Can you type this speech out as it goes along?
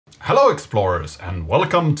Hello explorers and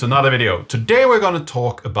welcome to another video. Today we're going to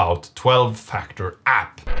talk about 12-factor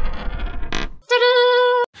app.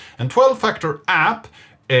 And 12-factor app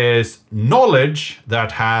is knowledge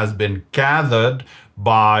that has been gathered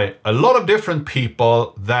by a lot of different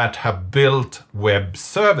people that have built web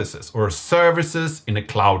services or services in a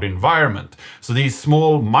cloud environment. So these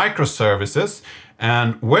small microservices.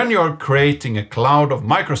 And when you're creating a cloud of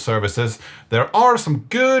microservices, there are some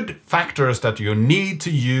good factors that you need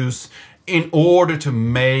to use in order to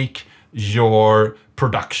make your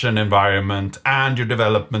production environment and your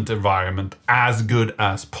development environment as good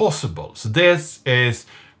as possible. So this is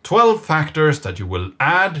 12 factors that you will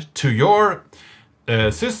add to your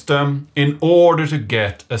system in order to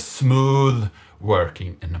get a smooth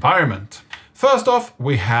working environment. First off,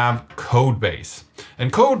 we have Codebase.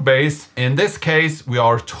 And Codebase, in this case, we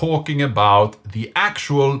are talking about the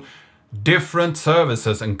actual different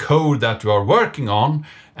services and code that you are working on,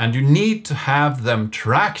 and you need to have them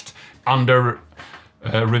tracked under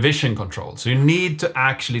revision control. So you need to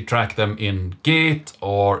actually track them in Git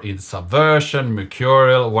or in Subversion,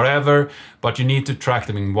 Mercurial, whatever, but you need to track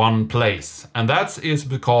them in one place. And that is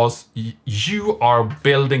because you are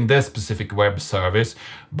building this specific web service,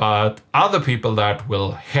 but other people that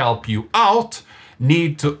will help you out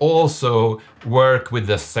need to also work with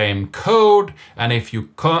the same code. And if you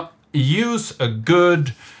use a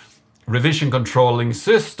good revision controlling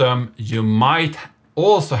system, you might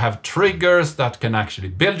also have triggers that can actually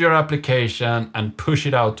build your application and push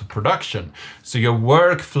it out to production. So your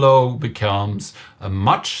workflow becomes a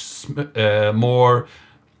much more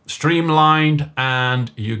streamlined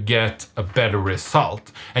and you get a better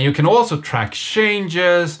result. And you can also track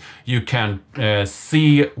changes. You can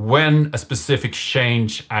see when a specific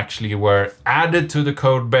change actually were added to the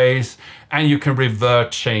code base, and you can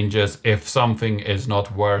revert changes if something is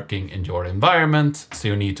not working in your environment, so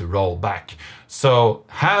you need to roll back. So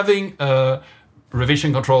having a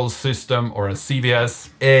revision control system or a CVS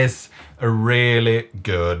is a really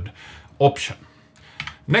good option.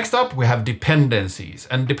 Next up, we have dependencies.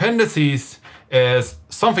 And dependencies is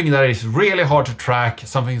something that is really hard to track,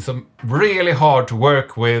 something really hard to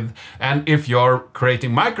work with. And if you're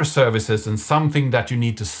creating microservices and something that you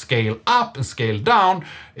need to scale up and scale down,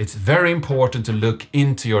 it's very important to look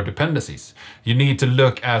into your dependencies. You need to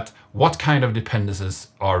look at what kind of dependencies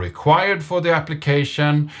are required for the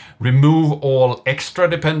application, remove all extra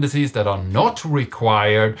dependencies that are not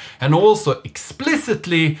required, and also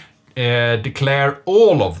explicitly declare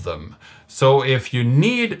all of them. So if you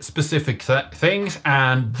need specific things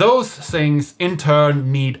and those things in turn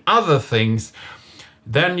need other things,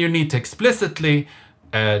 then you need to explicitly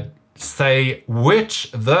say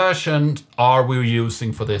which version are we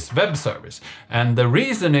using for this web service. And the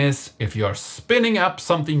reason is, if you're spinning up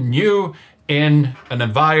something new in an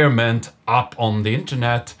environment up on the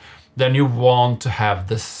internet, then you want to have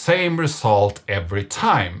the same result every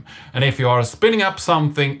time. And if you are spinning up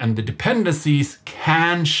something and the dependencies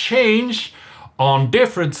can change on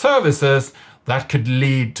different services, that could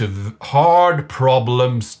lead to hard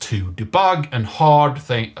problems to debug and hard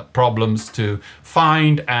problems to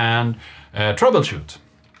find and troubleshoot.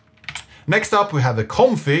 Next up, we have the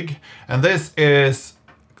config, and this is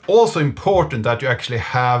also important that you actually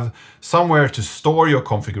have somewhere to store your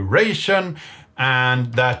configuration,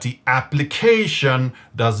 and that the application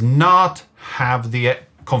does not have the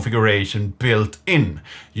configuration built in.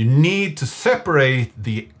 You need to separate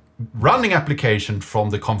the running application from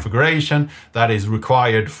the configuration that is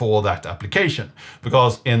required for that application.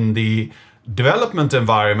 Because in the development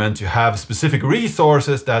environment, you have specific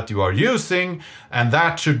resources that you are using, and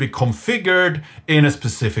that should be configured in a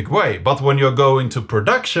specific way. But when you're going to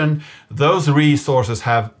production, those resources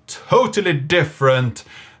have totally different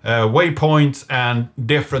waypoints and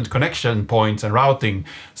different connection points and routing.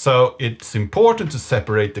 So it's important to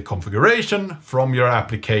separate the configuration from your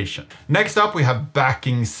application. Next up, we have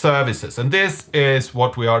backing services. And this is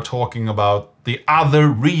what we are talking about, the other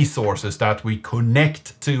resources that we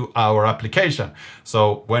connect to our application.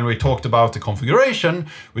 So when we talked about the configuration,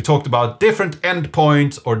 we talked about different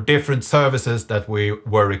endpoints or different services that we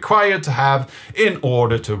were required to have in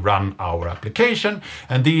order to run our application.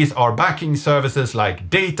 And these are backing services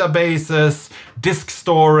like databases, disk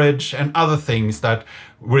storage, and other things that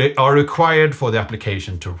are required for the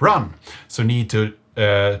application to run. So need to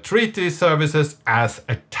treat these services as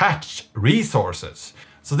attached resources.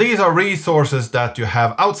 So these are resources that you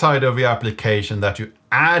have outside of your application that you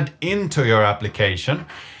add into your application.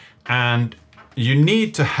 And you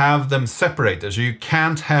need to have them separated. So you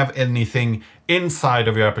can't have anything inside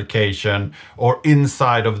of your application or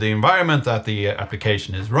inside of the environment that the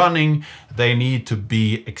application is running. They need to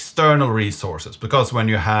be external resources, because when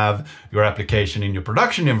you have your application in your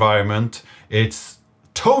production environment, it's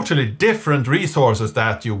totally different resources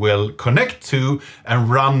that you will connect to and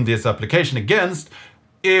run this application against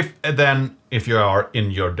if you are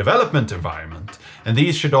in your development environment. And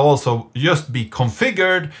these should also just be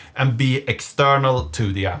configured and be external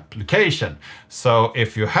to the application. So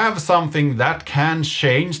if you have something that can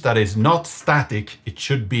change, that is not static, it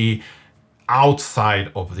should be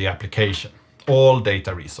outside of the application, all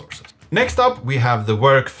data resources. Next up, we have the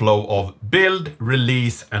workflow of build,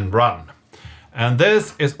 release, and run. And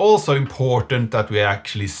this is also important, that we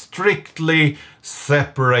actually strictly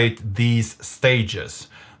separate these stages.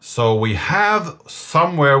 So we have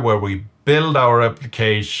somewhere where we build our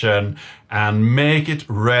application and make it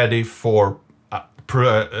ready for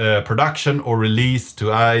production or release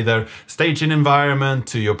to either staging environment,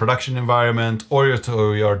 to your production environment, or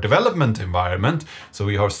to your development environment. So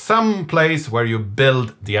we have some place where you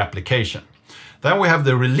build the application. Then we have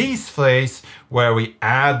the release phase, where we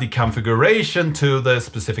add the configuration to the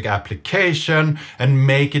specific application and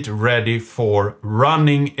make it ready for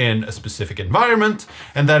running in a specific environment.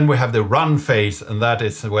 And then we have the run phase, and that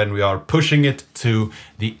is when we are pushing it to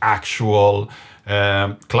the actual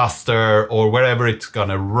cluster or wherever it's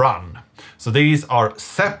gonna run. So these are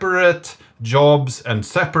separate jobs and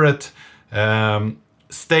separate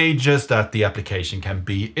stages that the application can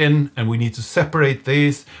be in, and we need to separate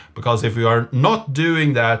these, because if we are not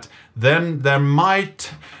doing that, then there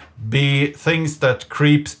might be things that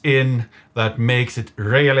creeps in that makes it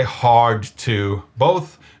really hard to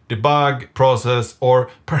both debug, process, or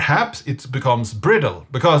perhaps it becomes brittle.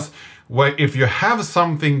 Because if you have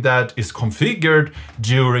something that is configured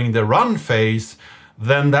during the run phase,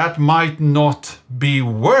 then that might not be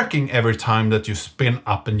working every time that you spin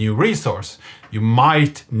up a new resource. You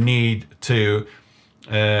might need to,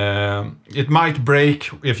 it might break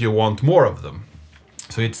if you want more of them.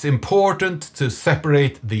 So it's important to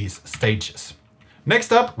separate these stages.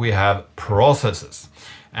 Next up, we have processes.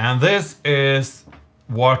 And this is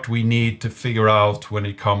what we need to figure out when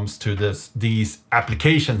it comes to these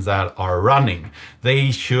applications that are running.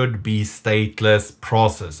 They should be stateless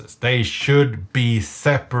processes. They should be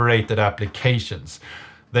separated applications.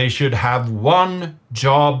 They should have one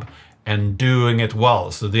job and doing it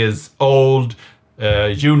well. So this old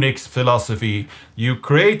Unix philosophy, you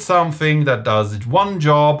create something that does one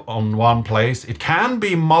job on one place. It can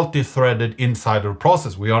be multi-threaded inside a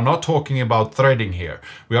process. We are not talking about threading here.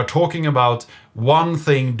 We are talking about one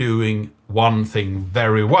thing doing one thing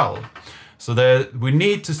very well. So we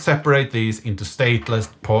need to separate these into stateless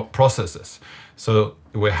processes. So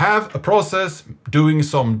we have a process doing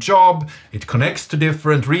some job, it connects to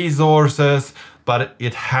different resources, but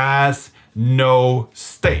it has no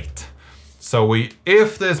state. So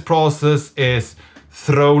if this process is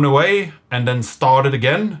thrown away and then started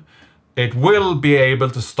again, it will be able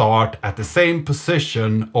to start at the same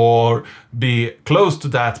position or be close to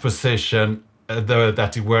that position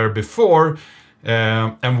that you were before,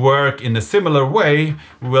 and work in a similar way.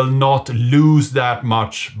 We will not lose that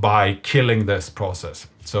much by killing this process.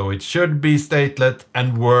 So it should be stateless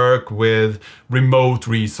and work with remote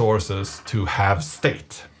resources to have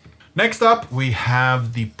state. Next up, we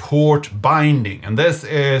have the port binding, and this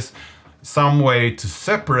is some way to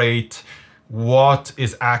separate what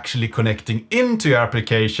is actually connecting into your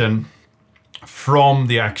application from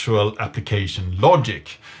the actual application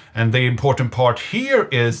logic. And the important part here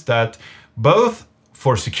is that both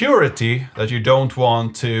for security, that you don't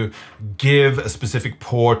want to give a specific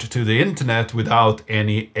port to the internet without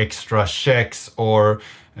any extra checks or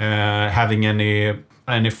having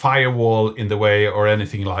any firewall in the way or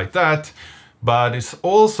anything like that, but it's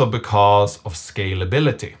also because of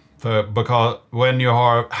scalability. Because when you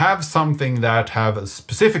have something that have a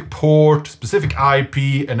specific port, specific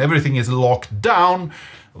IP, and everything is locked down,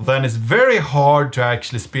 then it's very hard to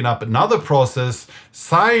actually spin up another process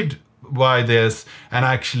side by this and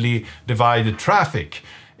actually divide the traffic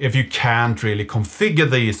if you can't really configure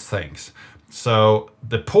these things. So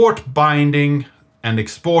the port binding and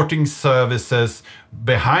exporting services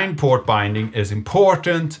behind port binding is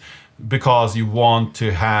important, because you want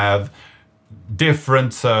to have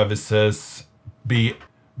different services be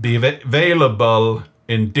available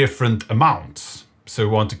in different amounts. So you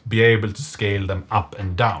want to be able to scale them up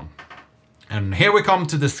and down. And here we come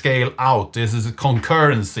to the scale out. This is a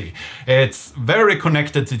concurrency. It's very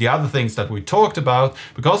connected to the other things that we talked about,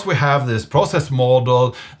 because we have this process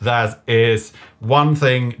model that is one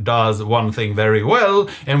thing does one thing very well,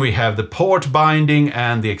 and we have the port binding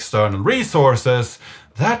and the external resources.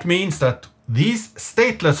 That means that these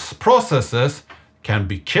stateless processes can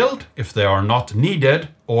be killed if they are not needed,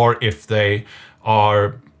 or if they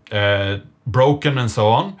are broken and so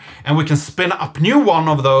on. And we can spin up new one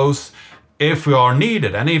of those if we are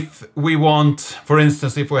needed. And if we want, for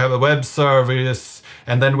instance, if we have a web service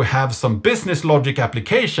and then we have some business logic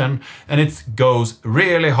application and it goes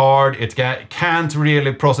really hard, it can't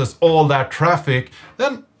really process all that traffic,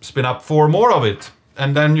 then spin up 4 more of it.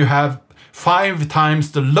 And then you have 5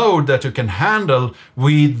 times the load that you can handle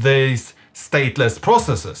with these stateless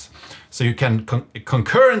processes. So you can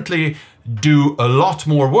concurrently do a lot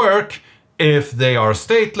more work if they are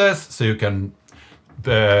stateless, so you can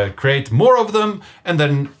create more of them and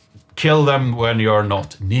then kill them when you're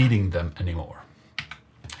not needing them anymore.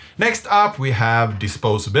 Next up, we have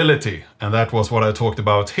disposability, and that was what I talked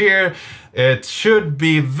about here. It should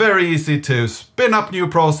be very easy to spin up new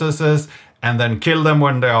processes and then kill them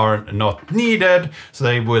when they are not needed, so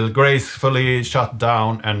they will gracefully shut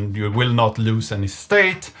down and you will not lose any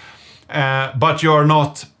state. But you're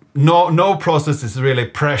not, no process is really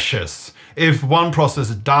precious. If one process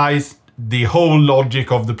dies, the whole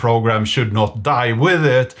logic of the program should not die with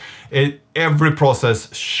it. Every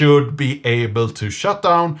process should be able to shut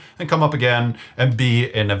down and come up again and be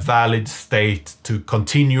in a valid state to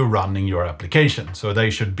continue running your application. So they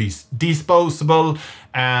should be disposable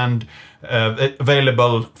and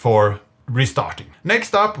available for restarting.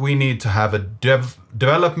 Next up, we need to have a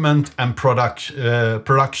development and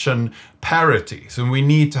production parity. So we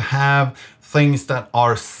need to have things that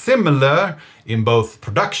are similar in both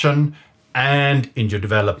production and in your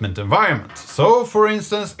development environment. So for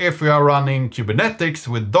instance, if we are running Kubernetes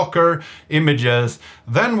with Docker images,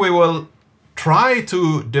 then we will try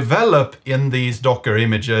to develop in these Docker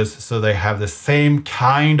images so they have the same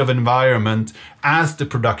kind of environment as the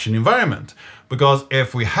production environment. Because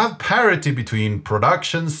if we have parity between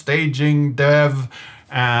production, staging, dev,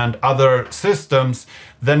 and other systems,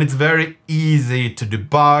 then it's very easy to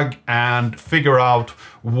debug and figure out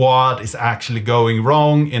what is actually going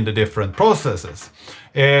wrong in the different processes.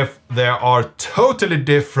 If there are totally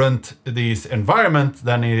different these environments,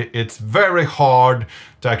 then it's very hard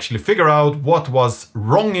to actually figure out what was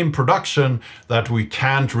wrong in production that we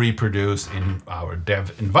can't reproduce in our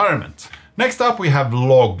dev environment. Next up, we have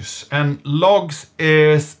logs, and logs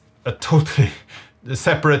is a totally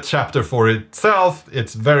separate chapter for itself.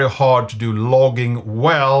 It's very hard to do logging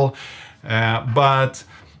well, but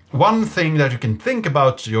one thing that you can think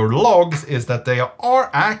about your logs is that they are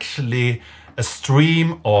actually a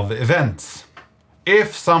stream of events.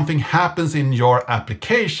 If something happens in your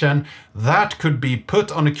application, that could be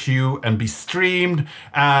put on a queue and be streamed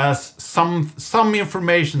as some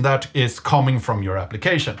information that is coming from your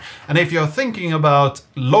application. And if you're thinking about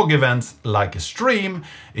log events like a stream,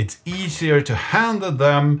 it's easier to handle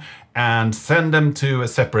them and send them to a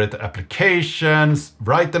separate applications,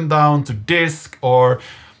 write them down to disk, or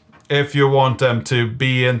if you want them to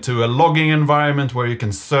be into a logging environment where you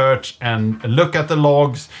can search and look at the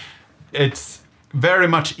logs, it's very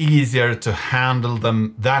much easier to handle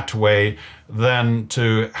them that way than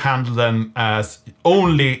to handle them as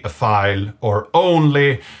only a file or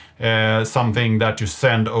only something that you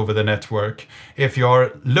send over the network. If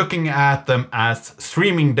you're looking at them as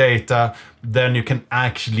streaming data, then you can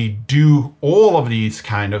actually do all of these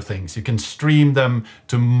kind of things. You can stream them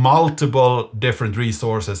to multiple different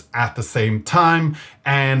resources at the same time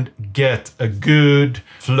and get a good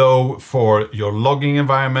flow for your logging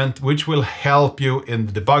environment, which will help you in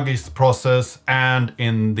the debugging process and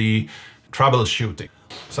in the troubleshooting.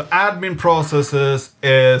 So admin processes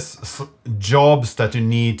is jobs that you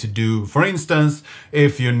need to do. For instance,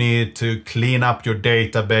 if you need to clean up your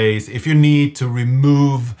database, if you need to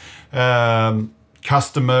remove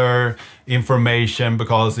customer information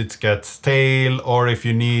because it gets stale, or if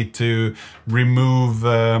you need to remove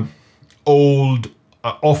old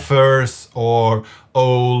offers or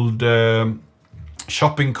old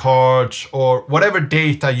shopping carts or whatever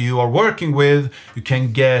data you are working with, you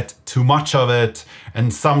can get too much of it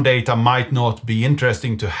and some data might not be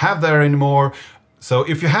interesting to have there anymore. So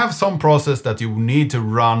if you have some process that you need to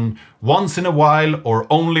run once in a while or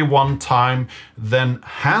only one time, then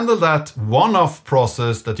handle that one-off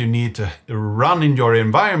process that you need to run in your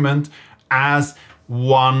environment as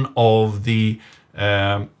one of the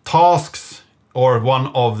tasks or one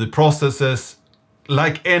of the processes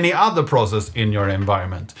like any other process in your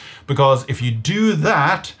environment. Because if you do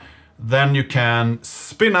that, then you can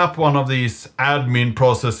spin up one of these admin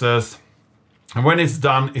processes, and when it's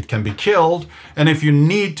done, it can be killed. And if you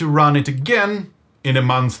need to run it again in a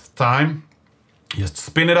month's time, just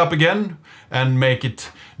spin it up again and make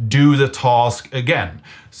it do the task again.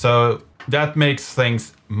 So that makes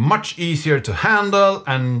things much easier to handle,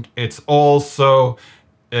 and it's also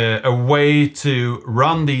a way to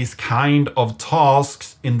run these kind of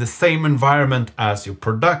tasks in the same environment as your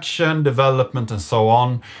production, development, and so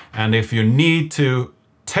on. And if you need to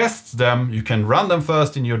test them, you can run them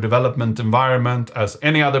first in your development environment as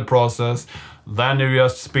any other process. Then you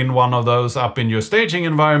just spin one of those up in your staging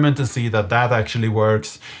environment and see that that actually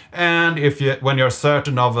works. And when you're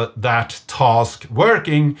certain of that task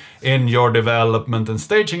working in your development and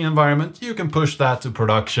staging environment, you can push that to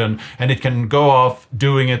production and it can go off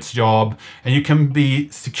doing its job. And you can be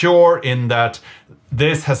secure in that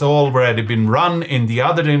this has already been run in the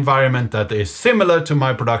other environment that is similar to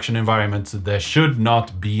my production environment, so there should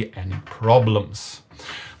not be any problems.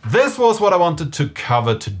 This was what I wanted to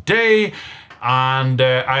cover today. And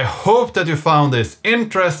I hope that you found this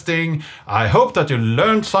interesting. I hope that you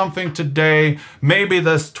learned something today. Maybe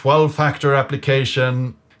this 12-factor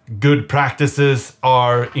application good practices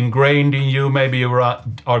are ingrained in you. Maybe you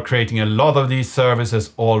are creating a lot of these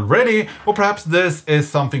services already, or perhaps this is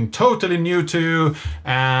something totally new to you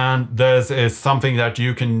and this is something that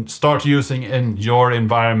you can start using in your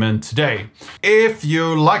environment today. If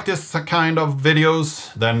you like this kind of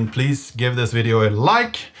videos, then please give this video a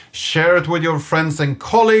like. Share it with your friends and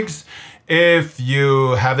colleagues. If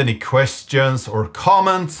you have any questions or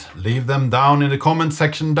comments, leave them down in the comment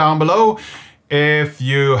section down below. If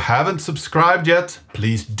you haven't subscribed yet,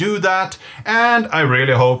 please do that. And I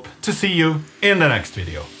really hope to see you in the next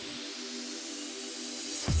video.